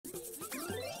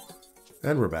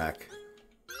And we're back.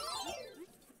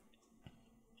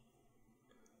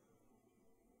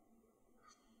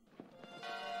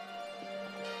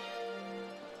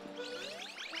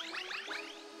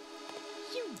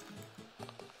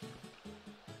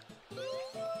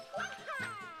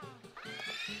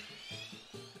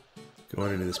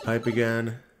 Going into this pipe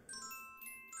again.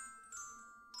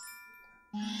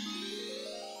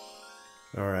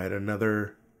 Alright,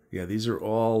 another... Yeah, these are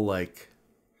all, like,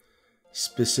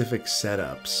 specific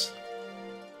setups.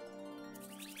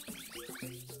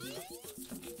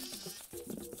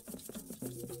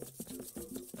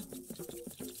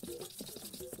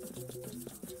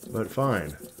 But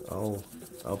fine.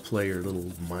 I'll play your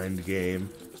little mind game.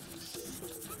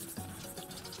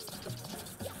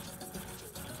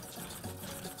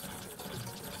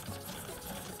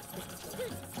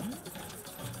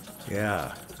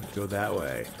 Yeah, go that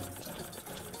way.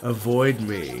 Avoid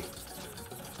me.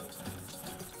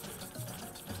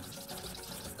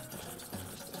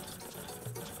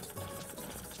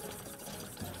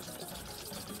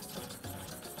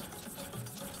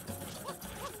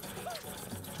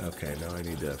 Okay, now I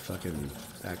need to fucking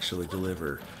actually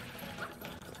deliver.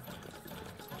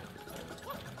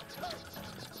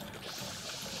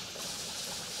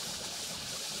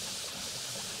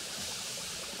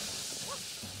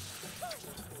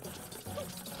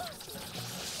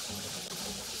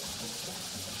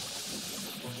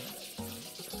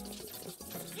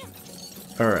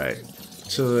 Alright,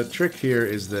 so the trick here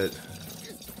is that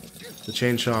the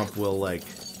Chain Chomp will, like,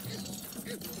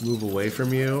 move away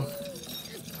from you.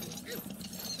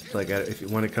 Like,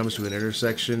 when it comes to an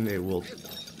intersection, it will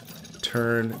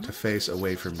turn to face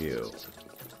away from you.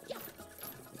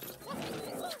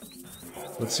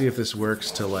 Let's see if this works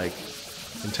to, like,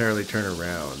 entirely turn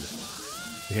around.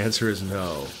 The answer is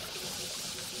no.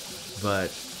 But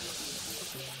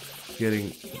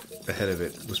getting ahead of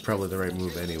it was probably the right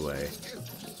move anyway.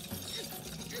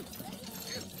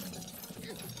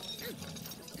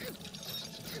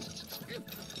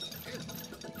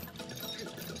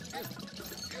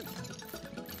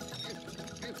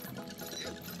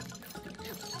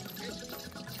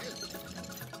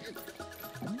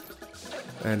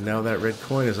 And now that red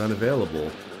coin is unavailable.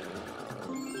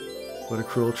 What a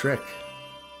cruel trick.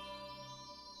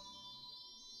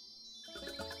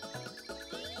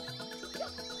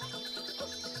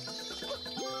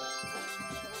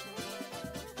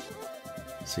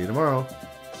 See you tomorrow.